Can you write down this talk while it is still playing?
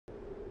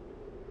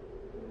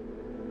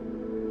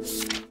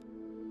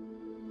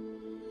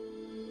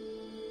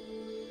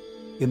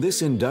In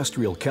this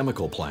industrial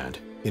chemical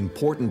plant,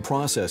 important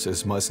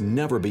processes must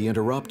never be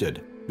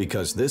interrupted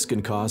because this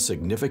can cause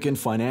significant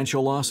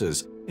financial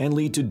losses and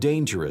lead to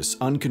dangerous,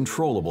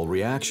 uncontrollable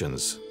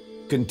reactions.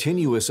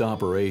 Continuous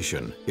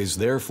operation is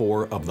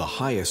therefore of the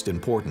highest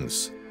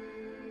importance.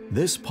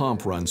 This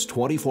pump runs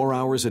 24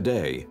 hours a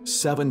day,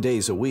 7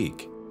 days a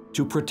week.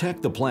 To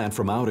protect the plant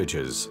from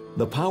outages,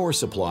 the power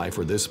supply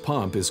for this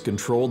pump is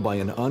controlled by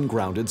an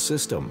ungrounded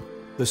system,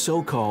 the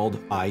so-called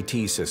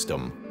IT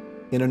system.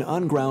 In an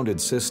ungrounded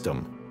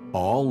system,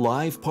 all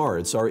live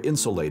parts are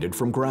insulated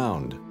from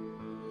ground.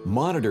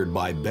 Monitored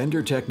by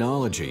Bender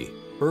technology,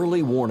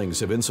 early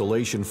warnings of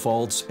insulation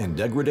faults and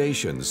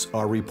degradations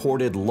are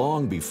reported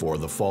long before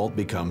the fault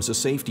becomes a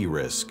safety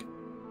risk.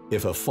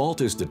 If a fault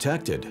is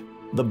detected,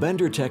 the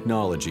Bender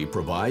technology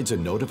provides a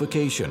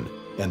notification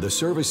and the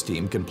service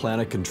team can plan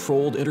a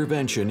controlled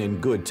intervention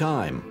in good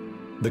time.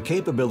 The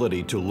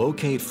capability to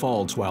locate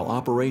faults while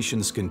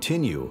operations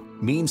continue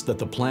means that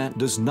the plant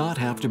does not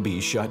have to be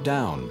shut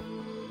down.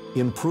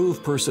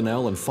 Improved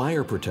personnel and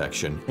fire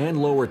protection and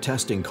lower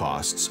testing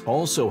costs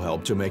also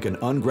help to make an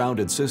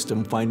ungrounded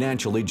system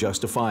financially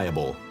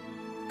justifiable.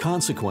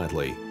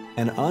 Consequently,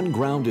 an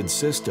ungrounded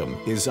system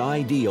is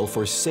ideal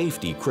for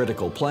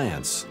safety-critical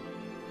plants.